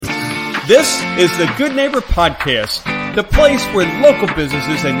This is the Good Neighbor Podcast, the place where local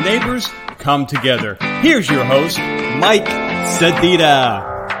businesses and neighbors come together. Here's your host, Mike Sedita.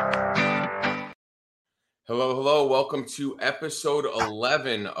 Hello. Welcome to episode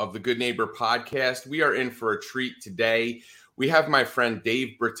 11 of the Good Neighbor Podcast. We are in for a treat today. We have my friend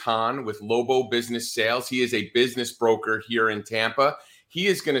Dave Britton with Lobo Business Sales. He is a business broker here in Tampa. He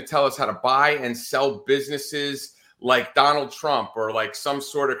is going to tell us how to buy and sell businesses like Donald Trump or like some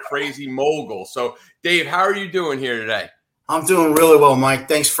sort of crazy mogul. So, Dave, how are you doing here today? I'm doing really well, Mike.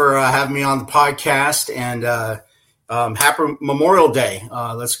 Thanks for having me on the podcast, and happy Memorial Day.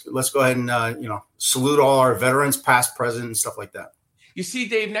 Let's go ahead and salute all our veterans, past, present, and stuff like that. You see,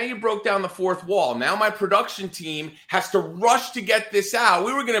 Dave, now you broke down the fourth wall. Now my production team has to rush to get this out.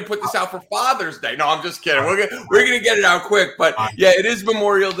 We were going to put this out for Father's Day. No, I'm just kidding. We're going to get it out quick. But yeah, it is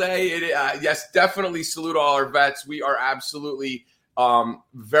Memorial Day. Yes, definitely salute all our vets. We are absolutely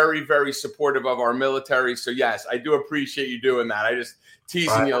very, very supportive of our military. So yes, I do appreciate you doing that. I just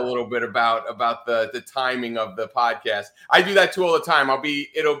teasing you a little bit about the timing of the podcast. I do that too all the time.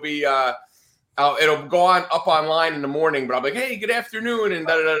 It'll go up online in the morning, but I'll be like, hey, good afternoon, and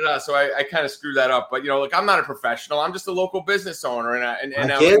da-da-da-da. So I kind of screw that up. But, look, I'm not a professional. I'm just a local business owner and I'm a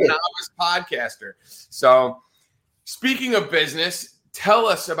novice podcaster. So speaking of business, tell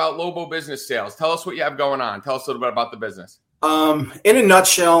us about Lobo Business Sales. Tell us what you have going on. Tell us a little bit about the business. In a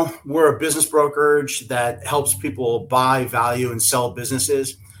nutshell, we're a business brokerage that helps people buy, value, and sell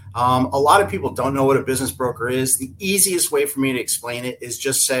businesses. A lot of people don't know what a business broker is. The easiest way for me to explain it is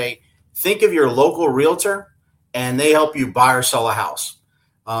just say, think of your local realtor, and they help you buy or sell a house.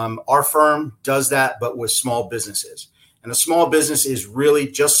 Our firm does that, but with small businesses. And a small business is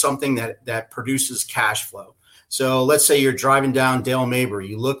really just something that produces cash flow. So let's say you're driving down Dale Mabry.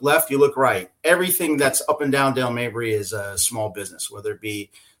 You look left, you look right. Everything that's up and down Dale Mabry is a small business, whether it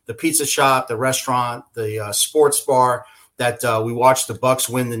be the pizza shop, the restaurant, the sports bar that we watched the Bucks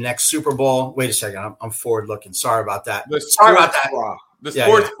win the next Super Bowl. Wait a second. I'm forward looking. Sorry about that. The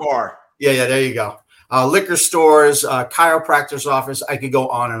sports bar. Yeah, there you go. Liquor stores, chiropractor's office, I could go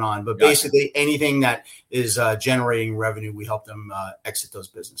on and on. But basically anything that is generating revenue, we help them exit those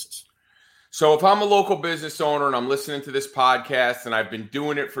businesses. So if I'm a local business owner and I'm listening to this podcast and I've been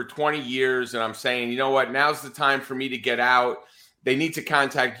doing it for 20 years and I'm saying, you know what, now's the time for me to get out, they need to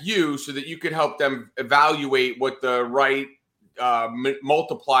contact you so that you could help them evaluate what the right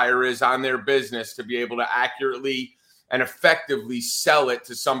multiplier is on their business to be able to accurately and effectively sell it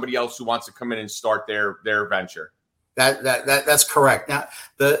to somebody else who wants to come in and start their venture. That's correct. Now,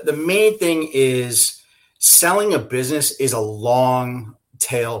 the main thing is selling a business is a long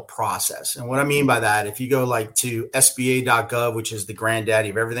tail process. And what I mean by that, if you go to SBA.gov, which is the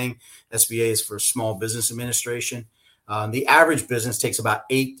granddaddy of everything, SBA is for Small Business Administration. The average business takes about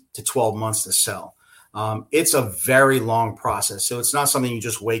 8 to 12 months to sell. It's a very long process. So it's not something you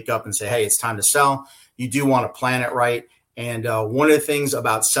just wake up and say, hey, it's time to sell. You do want to plan it right. And one of the things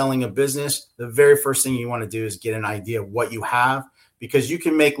about selling a business, the very first thing you want to do is get an idea of what you have, because you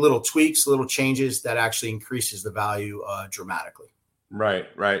can make little tweaks, little changes that actually increases the value dramatically. Right.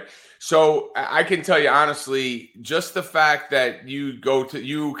 So I can tell you honestly, just the fact that you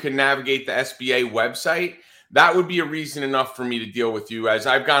can navigate the SBA website, that would be a reason enough for me to deal with you. As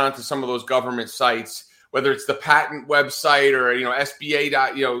I've gone onto some of those government sites, whether it's the patent website or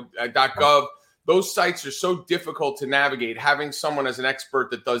SBA.gov, those sites are so difficult to navigate. Having someone as an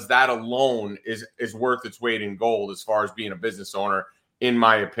expert that does that alone is worth its weight in gold as far as being a business owner, in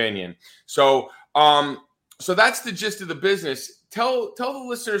my opinion. So that's the gist of the business. Tell the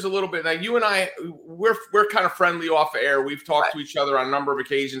listeners a little bit. Now, you and I, we're kind of friendly off air. We've talked to each other on a number of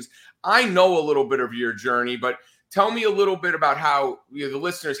occasions. I know a little bit of your journey, but tell me a little bit about how the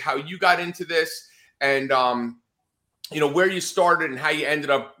listeners, how you got into this, and where you started and how you ended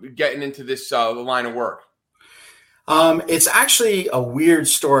up getting into this line of work. It's actually a weird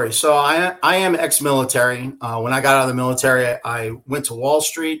story. So I am ex-military. When I got out of the military, I went to Wall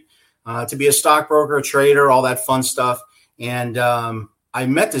Street to be a stockbroker, a trader, all that fun stuff. And I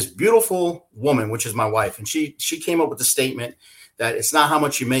met this beautiful woman, which is my wife. And she came up with the statement that it's not how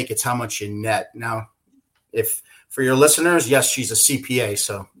much you make, it's how much you net. Now, if for your listeners, yes, she's a CPA.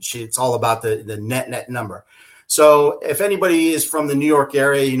 So it's all about the net number. So if anybody is from the New York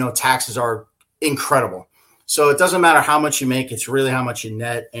area, taxes are incredible. So it doesn't matter how much you make. It's really how much you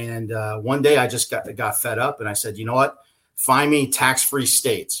net. And one day I just got fed up and I said, you know what? Find me tax-free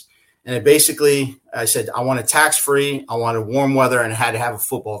states. And I said, I wanted tax-free, I wanted warm weather, and I had to have a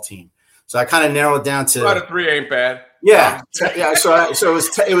football team. So I kind of narrowed it down to 2 out of 3 ain't bad. Yeah. So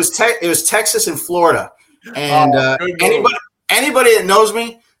it was Texas and Florida. And anybody that knows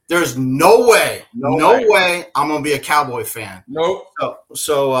me, There's no way I'm going to be a Cowboy fan. Nope.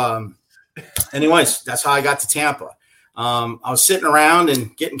 Anyways, that's how I got to Tampa. I was sitting around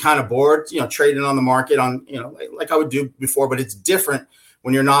and getting kind of bored, trading on the market like I would do before, but it's different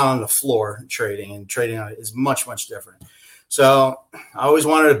when you're not on the floor trading, and trading on it is much, much different. So I always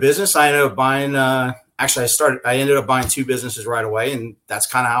wanted a business. I ended up buying, I ended up buying 2 businesses right away. And that's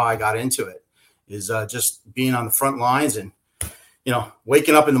kind of how I got into it, is just being on the front lines and,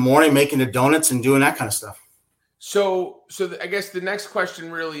 waking up in the morning, making the donuts and doing that kind of stuff. So I guess the next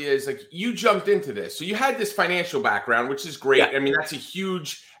question really is, like, you jumped into this. So you had this financial background, which is great. Yeah. I mean, that's a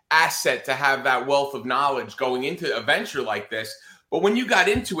huge asset to have that wealth of knowledge going into a venture like this. But when you got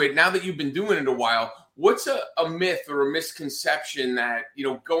into it, now that you've been doing it a while, what's a myth or a misconception that,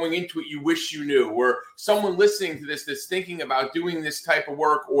 going into it, you wish you knew, or someone listening to this that's thinking about doing this type of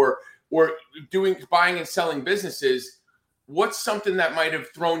work or buying and selling businesses? What's something that might have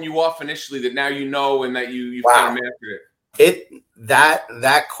thrown you off initially that now you know and that you've kind of mastered it?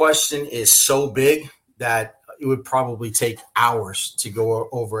 That question is so big that it would probably take hours to go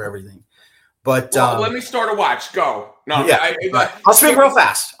over everything. But let me start a watch. Go. No, yeah, I'll speak real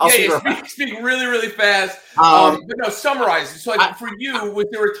fast. Speak really, really fast. But no, summarize it. So, like, for you, was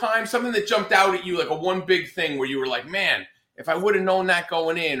there a time, something that jumped out at you, like a one big thing where you were like, man, if I would have known that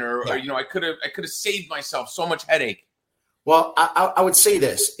going in, or I could have saved myself so much headache? Well, I would say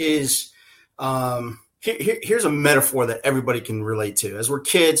this is here's a metaphor that everybody can relate to. As we're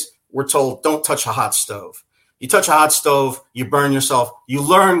kids, we're told, don't touch a hot stove. You touch a hot stove, you burn yourself. You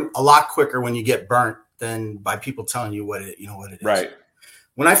learn a lot quicker when you get burnt than by people telling you what it is. Right.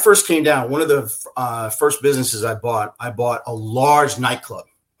 When I first came down, one of the first businesses I bought a large nightclub,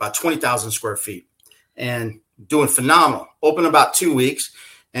 about 20,000 square feet, and doing phenomenal. Open about 2 weeks,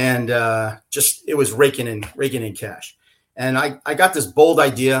 and it was raking in cash. And I got this bold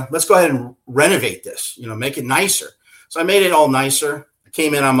idea. Let's go ahead and renovate this, make it nicer. So I made it all nicer. I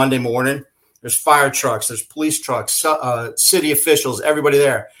came in on Monday morning. There's fire trucks, there's police trucks, city officials, everybody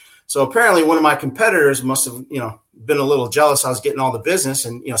there. So apparently one of my competitors must have, been a little jealous I was getting all the business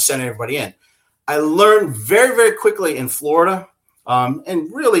and, sending everybody in. I learned very, very quickly in Florida,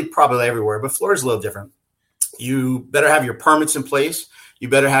 and really probably everywhere, but Florida's a little different. You better have your permits in place. You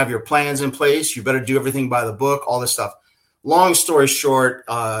better have your plans in place. You better do everything by the book, all this stuff. Long story short,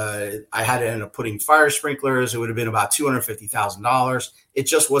 I had to end up putting fire sprinklers. It would have been about $250,000. It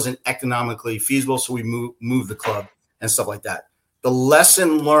just wasn't economically feasible. So we moved the club and stuff like that. The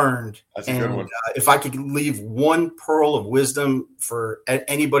lesson learned, that's a good one. If I could leave one pearl of wisdom for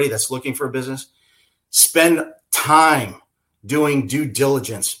anybody that's looking for a business, spend time doing due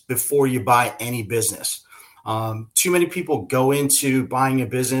diligence before you buy any business. Too many people go into buying a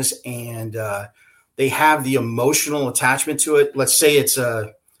business and they have the emotional attachment to it. Let's say it's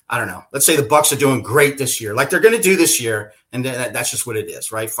let's say the Bucks are doing great this year, like they're going to do this year. And that's just what it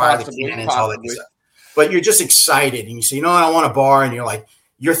is, right? Fire the cannons, all that stuff. But you're just excited and you say, I want a bar. And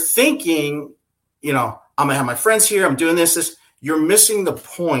you're thinking, I'm going to have my friends here. I'm doing this. You're missing the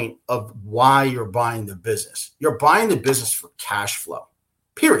point of why you're buying the business. You're buying the business for cash flow,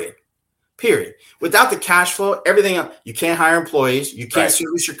 period. Without the cash flow, everything else, you can't hire employees. You can't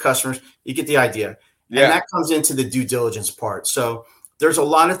service your customers. You get the idea. Yeah. And that comes into the due diligence part. So there's a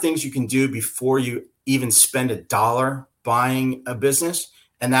lot of things you can do before you even spend $1 buying a business.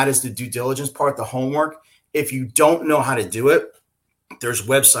 And that is the due diligence part, the homework. If you don't know how to do it, there's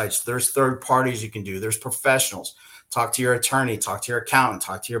websites, there's third parties you can do. There's professionals. Talk to your attorney, talk to your accountant,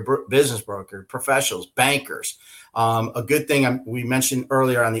 talk to your business broker, professionals, bankers. A good thing we mentioned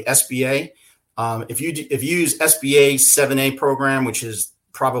earlier on the SBA, if you use SBA 7A program, which is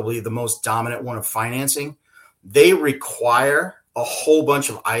probably the most dominant one of financing, they require a whole bunch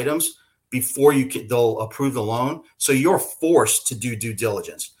of items before they'll approve the loan. So you're forced to do due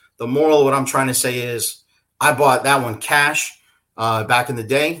diligence. The moral of what I'm trying to say is I bought that one cash back in the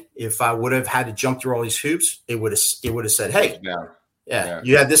day. If I would have had to jump through all these hoops, it would have said, hey,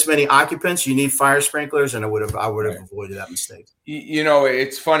 you had this many occupants, you need fire sprinklers, and I would have avoided that mistake.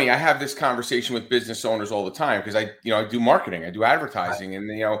 It's funny. I have this conversation with business owners all the time because I do marketing, I do advertising,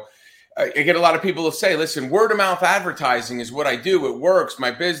 and I get a lot of people to say, listen, word of mouth advertising is what I do. It works, my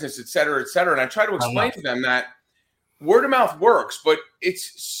business, et cetera, et cetera. And I try to explain to them that word of mouth works, but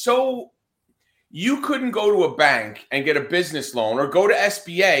you couldn't go to a bank and get a business loan or go to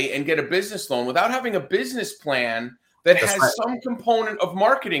SBA and get a business loan without having a business plan that has some component of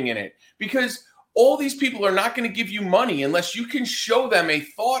marketing in it, because all these people are not going to give you money unless you can show them a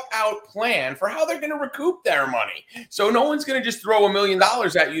thought out plan for how they're going to recoup their money. So no one's going to just throw $1 million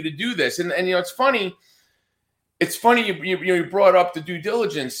at you to do this. And it's funny. It's funny you brought up the due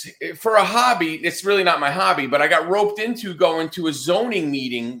diligence. For a hobby, it's really not my hobby, but I got roped into going to a zoning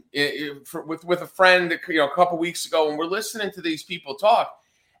meeting with a friend, a couple weeks ago, and we're listening to these people talk.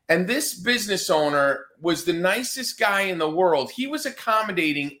 And this business owner was the nicest guy in the world. He was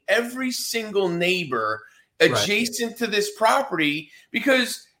accommodating every single neighbor adjacent to this property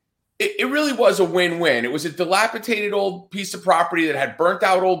because it really was a win-win. It was a dilapidated old piece of property that had burnt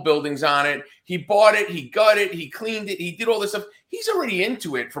out old buildings on it. He bought it, he gutted it, he cleaned it, he did all this stuff. He's already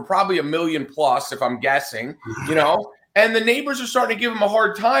into it for probably $1 million plus, if I'm guessing, and the neighbors are starting to give him a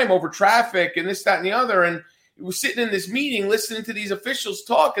hard time over traffic and this, that, and the other. And he was sitting in this meeting, listening to these officials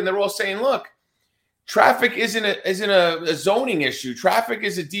talk, and they're all saying, look, traffic isn't a zoning issue. Traffic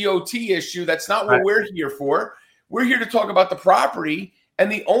is a DOT issue. That's not what we're here for. We're here to talk about the property.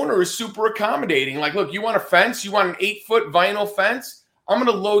 And the owner is super accommodating. Like, look, you want a fence? You want an 8-foot vinyl fence? I'm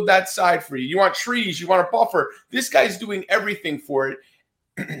going to load that side for you. You want trees? You want a buffer? This guy's doing everything for it.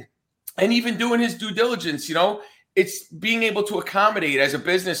 And even doing his due diligence, it's being able to accommodate as a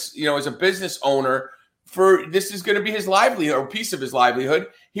business, as a business owner for this is going to be his livelihood or piece of his livelihood.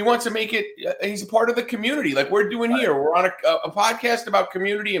 He wants to make it, he's a part of the community like we're doing here. We're on a podcast about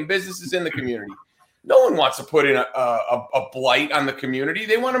community and businesses in the community. No one wants to put in a blight on the community.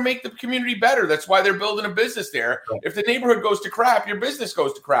 They want to make the community better. That's why they're building a business there. If the neighborhood goes to crap, your business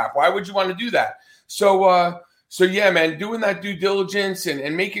goes to crap. Why would you want to do that? So yeah, man, doing that due diligence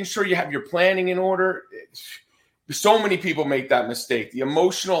and making sure you have your planning in order. So many people make that mistake. The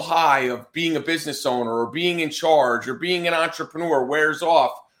emotional high of being a business owner or being in charge or being an entrepreneur wears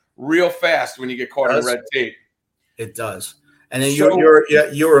off real fast when you get caught in red tape. It does. And then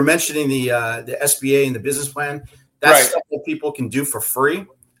you were mentioning the SBA and the business plan. That's stuff that people can do for free,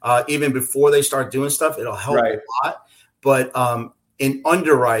 even before they start doing stuff. It'll help a lot. But in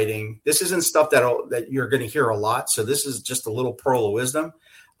underwriting, this isn't stuff that you're going to hear a lot. So this is just a little pearl of wisdom.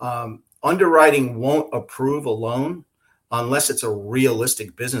 Underwriting won't approve a loan unless it's a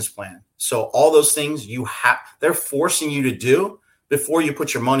realistic business plan. So all those things they're forcing you to do before you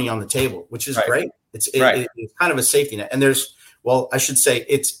put your money on the table, which is great. It's kind of a safety net. And I should say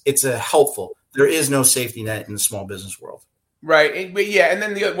it's a helpful. There is no safety net in the small business world. Right. But yeah. And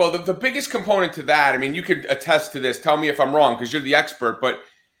then the biggest component to that, I mean, you could attest to this. Tell me if I'm wrong because you're the expert, but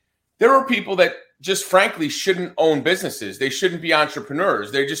there are people that just frankly shouldn't own businesses. They shouldn't be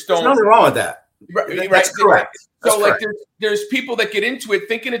entrepreneurs. They just don't. There's nothing wrong with that. Right. That's correct. So like there's people that get into it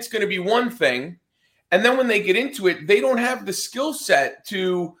thinking it's going to be one thing. And then when they get into it, they don't have the skill set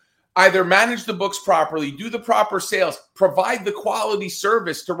to either manage the books properly, do the proper sales, provide the quality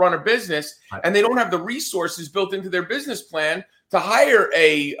service to run a business, and they don't have the resources built into their business plan to hire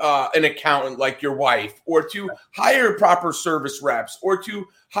an accountant like your wife, or to hire proper service reps, or to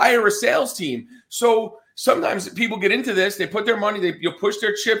hire a sales team. So sometimes people get into this, they put their money, you'll push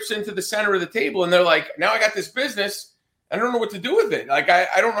their chips into the center of the table, and they're like, now I got this business, I don't know what to do with it. Like,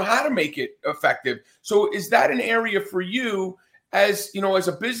 I don't know how to make it effective. So is that an area for you? As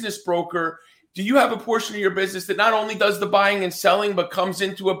a business broker, do you have a portion of your business that not only does the buying and selling, but comes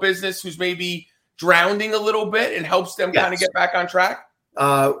into a business who's maybe drowning a little bit and helps them kind of get back on track?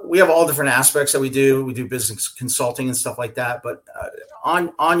 We have all different aspects that we do. We do business consulting and stuff like that. But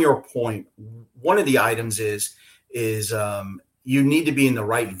on your point, one of the items is you need to be in the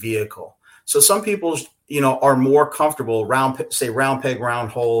right vehicle. So some people, are more comfortable round peg, round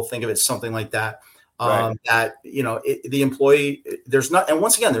hole. Think of it something like that. That the employee, and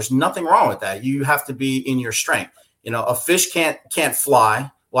once again, there's nothing wrong with that. You have to be in your strength. A fish can't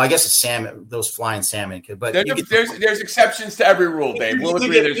fly. Well, I guess it's salmon, those flying salmon could, but there's exceptions to every rule, Dave. You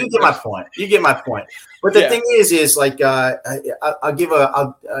get my point. You get my point. But the thing is like I'll give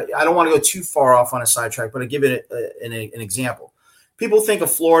I don't want to go too far off on a sidetrack, but I'll give it an example. People think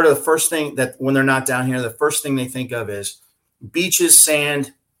of Florida. The first thing that when they're not down here, the first thing they think of is beaches,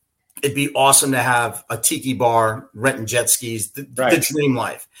 sand. It'd be awesome to have a tiki bar, renting jet skis, the dream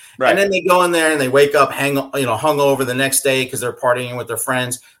life. Right. And then they go in there and they wake up, hungover the next day because they're partying with their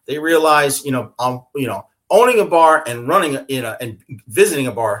friends. They realize, owning a bar and running, and visiting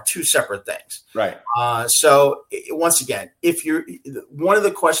a bar are two separate things. Right. So once again, one of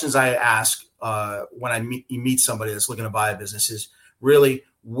the questions I ask when you meet somebody that's looking to buy a business is really,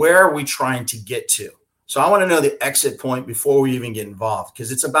 where are we trying to get to? So I want to know the exit point before we even get involved,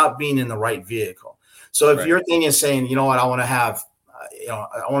 because it's about being in the right vehicle. So if your thing is saying, you know what, I want to have,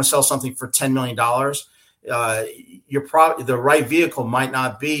 I want to sell something for $10 million, the right vehicle might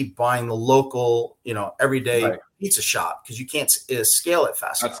not be buying the local, everyday pizza shop, because you can't scale it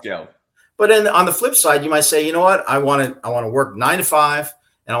fast enough. Scale. But then on the flip side, you might say, you know what, I want to work 9 to 5,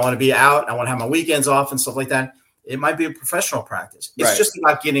 and I want to be out. I want to have my weekends off and stuff like that. It might be a professional practice. It's Right. just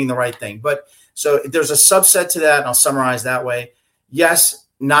about getting the right thing. But so there's a subset to that, and I'll summarize that way. Yes,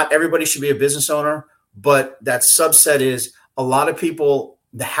 not everybody should be a business owner, but that subset is a lot of people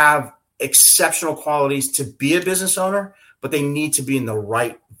that have exceptional qualities to be a business owner, but they need to be in the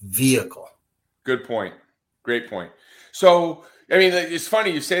right vehicle. Good point. Great point. So, I mean, it's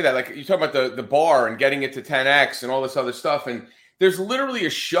funny you say that. Like, you talk about the bar and getting it to 10x and all this other stuff. And there's literally a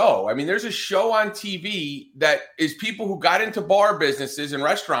show. I mean, there's a show on TV that is people who got into bar businesses and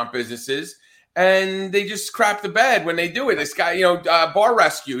restaurant businesses, and they just crap the bed when they do it. This guy, Bar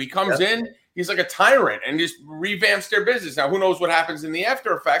Rescue, he comes in, he's like a tyrant and just revamps their business. Now, who knows what happens in the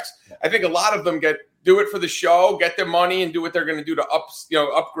after effects? I think a lot of them do it for the show, get their money, and do what they're going to do to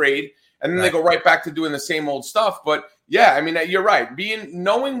upgrade, and then they go right back to doing the same old stuff. But yeah, I mean, you're right.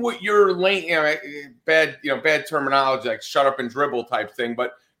 Knowing what your lane, bad terminology, like shut up and dribble type thing,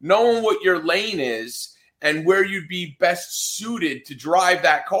 but knowing what your lane is and where you'd be best suited to drive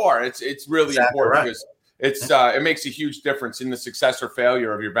that car, it's really important because it makes a huge difference in the success or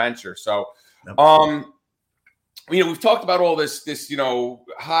failure of your venture. So, we've talked about all this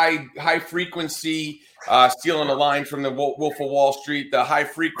high frequency, stealing a line from the Wolf of Wall Street, the high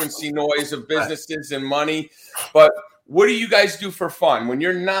frequency noise of businesses and money. But what do you guys do for fun when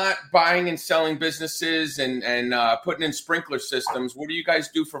you're not buying and selling businesses and putting in sprinkler systems? What do you guys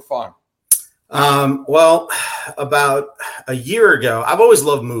do for fun? Well, about a year ago, I've always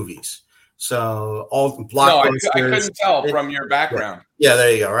loved movies. So all blockbusters. No, I couldn't tell from your background. Yeah,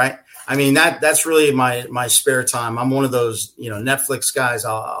 there you go. Right. I mean, that's really my spare time. I'm one of those, Netflix guys.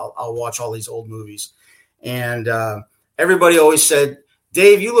 I'll watch all these old movies. And everybody always said,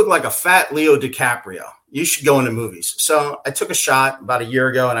 Dave, you look like a fat Leo DiCaprio. You should go into movies. So I took a shot about a year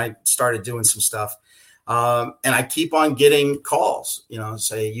ago and I started doing some stuff. And I keep on getting calls,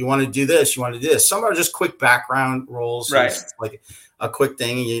 say, you want to do this, you want to do this. Some are just quick background roles. Right. It's like a quick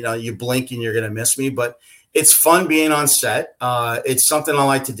thing. You blink and you're going to miss me. But it's fun being on set. It's something I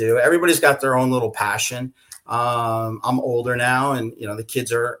like to do. Everybody's got their own little passion. I'm older now and, the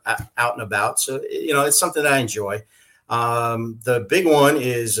kids are out and about. So, it's something that I enjoy. The big one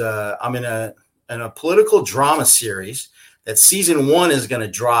is I'm in a political drama series that season 1 is going to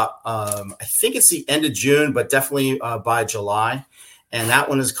drop. I think it's the end of June, but definitely by July. And that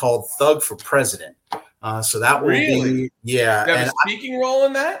one is called Thug for President. So that will be, yeah. You have a speaking role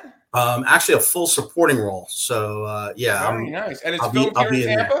in that? Actually a full supporting role. So very nice. And it's filmed here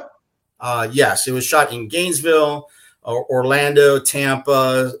in Tampa? Yes, it was shot in Gainesville, Orlando,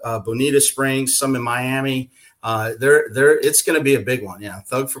 Tampa, Bonita Springs, some in Miami. It's going to be a big one. Yeah.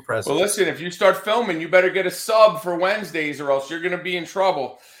 Thug for President. Well, listen, if you start filming, you better get a sub for Wednesdays or else you're going to be in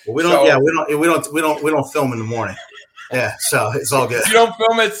trouble. Well, we don't film in the morning. Yeah. So it's all good. You don't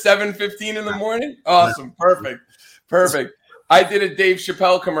film at 7:15 in the morning? Awesome. Perfect. I did a Dave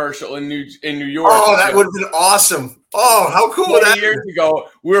Chappelle commercial in New York. Oh, that would have been awesome. Oh, how cool would that be? 20 years ago,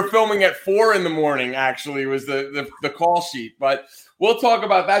 we were filming at 4 a.m. actually was the call sheet. But we'll talk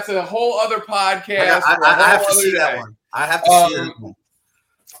about that's a whole other podcast. I have to see that one. I have to see that one.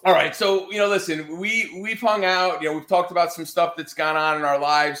 All right. So, listen, we've hung out, we've talked about some stuff that's gone on in our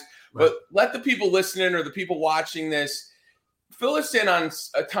lives, but let the people listening or the people watching this fill us in on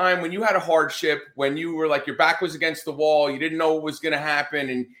a time when you had a hardship, when you were like your back was against the wall, you didn't know what was going to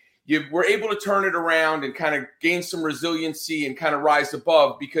happen, and you were able to turn it around and kind of gain some resiliency and kind of rise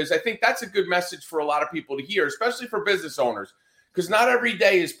above, because I think that's a good message for a lot of people to hear, especially for business owners, because not every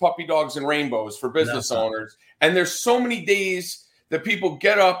day is puppy dogs and rainbows for business owners. And there's so many days that people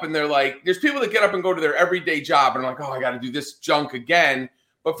get up and they're like, there's people that get up and go to their everyday job and are like, oh, I got to do this junk again.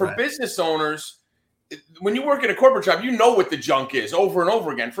 But for business owners, when you work in a corporate job, you know what the junk is over and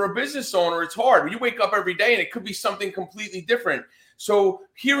over again. For a business owner, it's hard. You wake up every day and it could be something completely different. So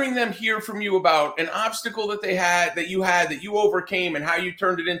hearing them hear from you about an obstacle that you overcame and how you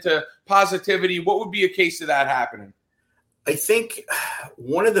turned it into positivity, what would be a case of that happening? I think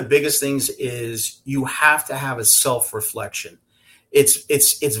one of the biggest things is you have to have a self-reflection.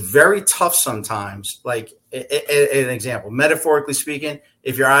 It's very tough sometimes. Like an example, metaphorically speaking,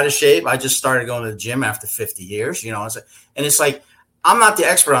 if you're out of shape, I just started going to the gym after 50 years, and it's like, I'm not the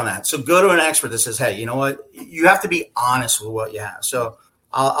expert on that. So go to an expert that says, hey, you know what? You have to be honest with what you have. So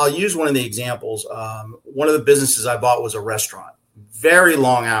I'll use one of the examples. One of the businesses I bought was a restaurant, very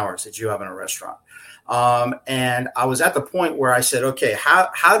long hours that you have in a restaurant. And I was at the point where I said, okay,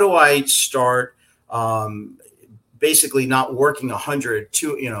 how do I start basically not working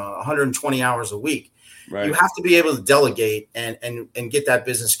 120 hours a week? Right. You have to be able to delegate and get that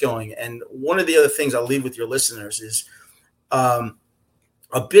business going. And one of the other things I'll leave with your listeners is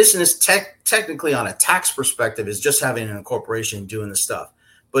a business technically on a tax perspective is just having an incorporation and doing the stuff.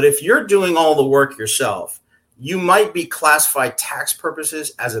 But if you're doing all the work yourself, you might be classified tax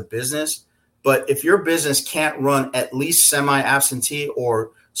purposes as a business. But if your business can't run at least semi-absentee,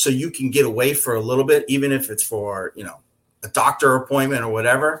 or so you can get away for a little bit, even if it's for, a doctor appointment or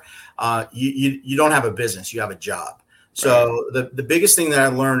whatever, you don't have a business, you have a job. So the biggest thing that I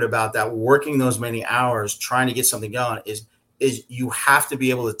learned about that, working those many hours, trying to get something going, is you have to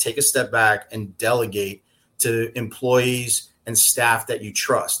be able to take a step back and delegate to employees and staff that you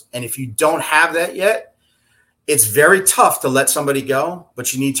trust. And if you don't have that yet, it's very tough to let somebody go,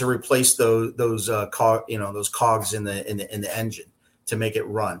 but you need to replace those cogs in the engine to make it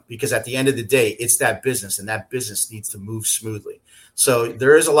run, because at the end of the day, it's that business, and that business needs to move smoothly. So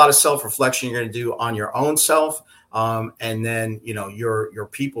there is a lot of self-reflection you're going to do on your own self. And then, your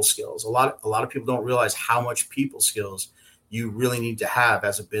people skills. A lot of people don't realize how much people skills you really need to have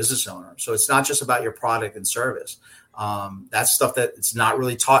as a business owner. So it's not just about your product and service. That's stuff that it's not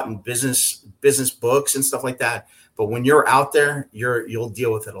really taught in business books and stuff like that. But when you're out there, you'll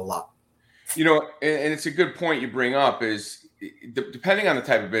deal with it a lot. And it's a good point you bring up is, depending on the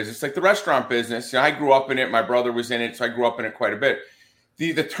type of business, like the restaurant business, I grew up in it. My brother was in it, so I grew up in it quite a bit.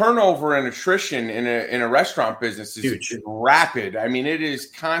 The turnover and attrition in a restaurant business is rapid. I mean, it is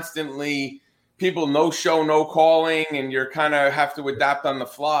constantly people no show, no calling, and you're kind of have to adapt on the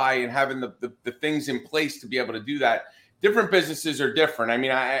fly, and having the things in place to be able to do that. Different businesses are different. I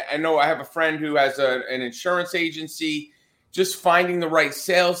mean, I know I have a friend who has an insurance agency. Just finding the right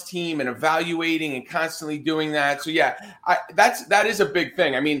sales team and evaluating and constantly doing that. So yeah, that is a big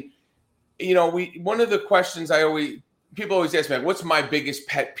thing. I mean, one of the questions people always ask me, like, what's my biggest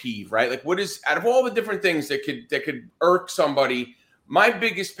pet peeve, right? Like, what is, out of all the different things that could irk somebody, my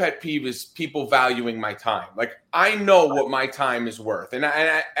biggest pet peeve is people valuing my time. Like, I know what my time is worth, and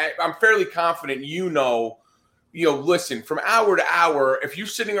I'm fairly confident, listen, from hour to hour, if you're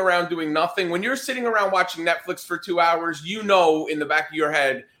sitting around doing nothing, when you're sitting around watching Netflix for 2 hours, in the back of your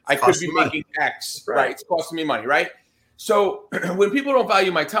head, I could be making X, right? It's costing me money, right? So when people don't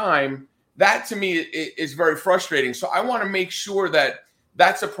value my time, that to me is very frustrating. So I want to make sure that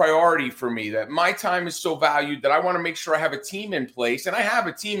that's a priority for me, that my time is so valued that I want to make sure I have a team in place. And I have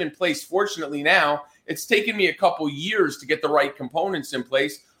a team in place. Fortunately now, it's taken me a couple years to get the right components in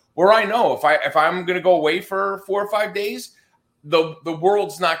place, where I know if I'm going to go away for 4 or 5 days, the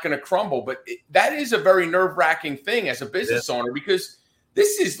world's not going to crumble. But that is a very nerve-wracking thing as a business owner, because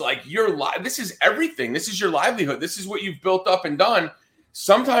this is like this is everything. This is your livelihood. This is what you've built up and done.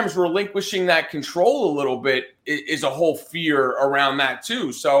 Sometimes relinquishing that control a little bit is a whole fear around that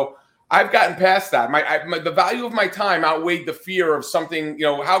too. So I've gotten past that. The value of my time outweighed the fear of something.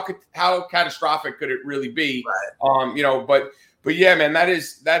 How catastrophic could it really be? Right. But yeah, man, that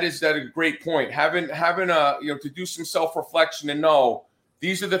is a great point. Having to do some self-reflection and know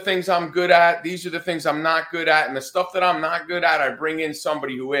these are the things I'm good at, these are the things I'm not good at, and the stuff that I'm not good at, I bring in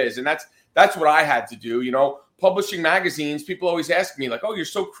somebody who is. And that's what I had to do. Publishing magazines, people always ask me, like, "Oh, you're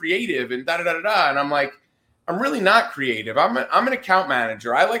so creative," and da-da-da-da-da. And I'm like, I'm really not creative. I'm an account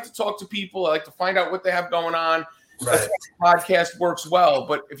manager. I like to talk to people. I like to find out what they have going on. Right. That's why the podcast works well.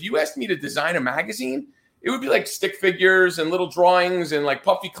 But if you asked me to design a magazine, it would be like stick figures and little drawings and like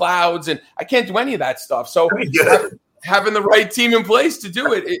puffy clouds, and I can't do any of that stuff. So having the right team in place to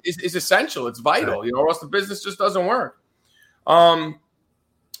do it is essential. It's vital, or else the business just doesn't work.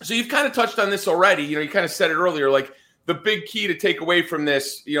 So you've kind of touched on this already. You kind of said it earlier, like the big key to take away from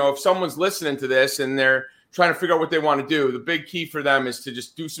this, if someone's listening to this and they're trying to figure out what they want to do, the big key for them is to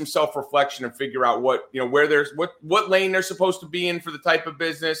just do some self-reflection and figure out what lane they're supposed to be in for the type of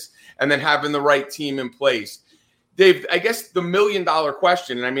business, and then having the right team in place. Dave, I guess the $1 million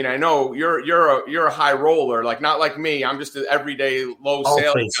question, and I mean, I know you're a high roller, like not like me. I'm just an everyday low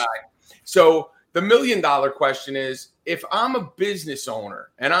sales guy. So the $1 million question is, if I'm a business owner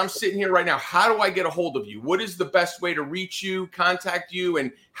and I'm sitting here right now, how do I get a hold of you? What is the best way to reach you, contact you,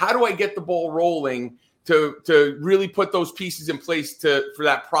 and how do I get the ball rolling to really put those pieces in place for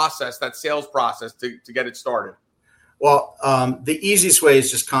that process, that sales process, to get it started? Well, the easiest way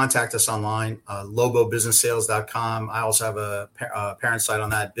is just contact us online, lobobusinesssales.com. I also have a parent site on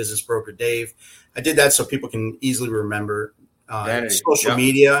that, Business Broker Dave. I did that so people can easily remember. Social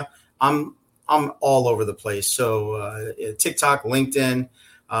media, I'm all over the place. So TikTok, LinkedIn.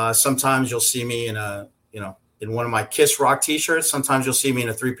 Sometimes you'll see me in in one of my Kiss Rock t-shirts. Sometimes you'll see me in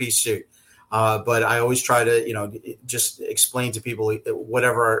a 3-piece suit. But I always try to, just explain to people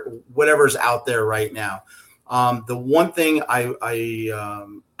whatever's out there right now. The one thing I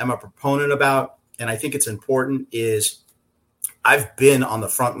am a proponent about, and I think it's important, is I've been on the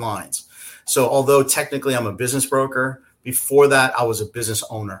front lines. So although technically I'm a business broker, before that I was a business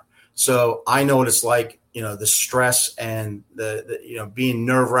owner. So I know what it's like, the stress and the being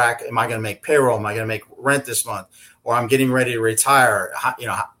nerve wracked. Am I going to make payroll? Am I going to make rent this month? Or I'm getting ready to retire.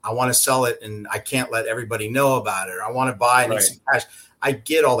 I want to sell it and I can't let everybody know about it. Or I want to buy and need some cash. I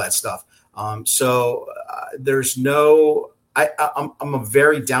get all that stuff. There's no, I'm a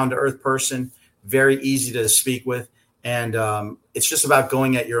very down to earth person, very easy to speak with. And it's just about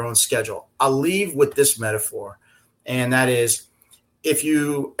going at your own schedule. I'll leave with this metaphor. And that is,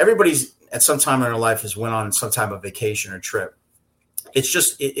 everybody's at some time in their life has went on some type of vacation or trip. It's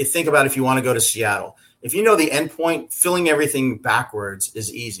just, think about if you want to go to Seattle. If you know the end point, filling everything backwards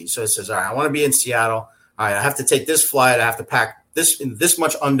is easy. So it says, all right, I want to be in Seattle. All right, I have to take this flight. I have to pack this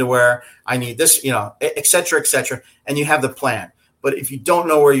much underwear. I need this, et cetera, et cetera. And you have the plan. But if you don't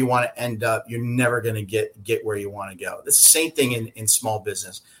know where you want to end up, you're never going to get where you want to go. It's the same thing in small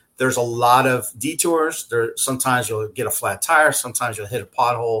business. There's a lot of detours. Sometimes you'll get a flat tire. Sometimes you'll hit a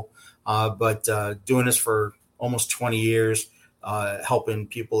pothole. But doing this for almost 20 years, helping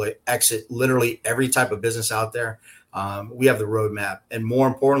people exit literally every type of business out there. We have the roadmap. And more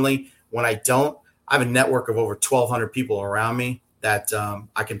importantly, when I have a network of over 1,200 people around me that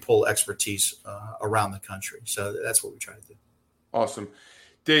I can pull expertise around the country. So that's what we try to do. Awesome.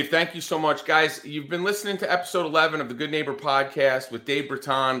 Dave, thank you so much. Guys, you've been listening to episode 11 of the Good Neighbor Podcast with Dave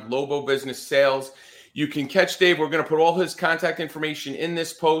Britton, Lobo Business Sales. You can catch Dave. We're going to put all his contact information in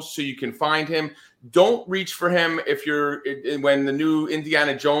this post so you can find him. Don't reach for him when the new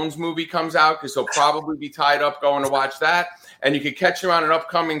Indiana Jones movie comes out, because he'll probably be tied up going to watch that. And you can catch him on an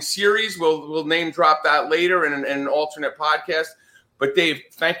upcoming series. We'll name drop that later in an alternate podcast. But Dave,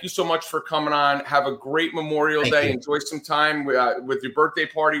 thank you so much for coming on. Have a great Memorial Day. Enjoy some time with your birthday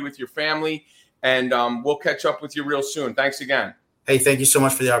party with your family. And we'll catch up with you real soon. Thanks again. Hey, thank you so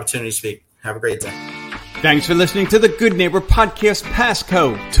much for the opportunity to speak. Have a great day. Thanks for listening to the Good Neighbor Podcast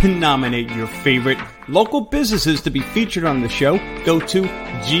Passcode. To nominate your favorite local businesses to be featured on the show, go to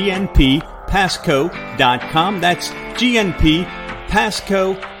gnppasco.com. That's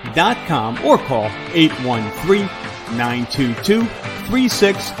gnppasco.com or call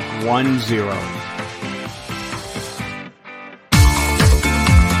 813-922-3610.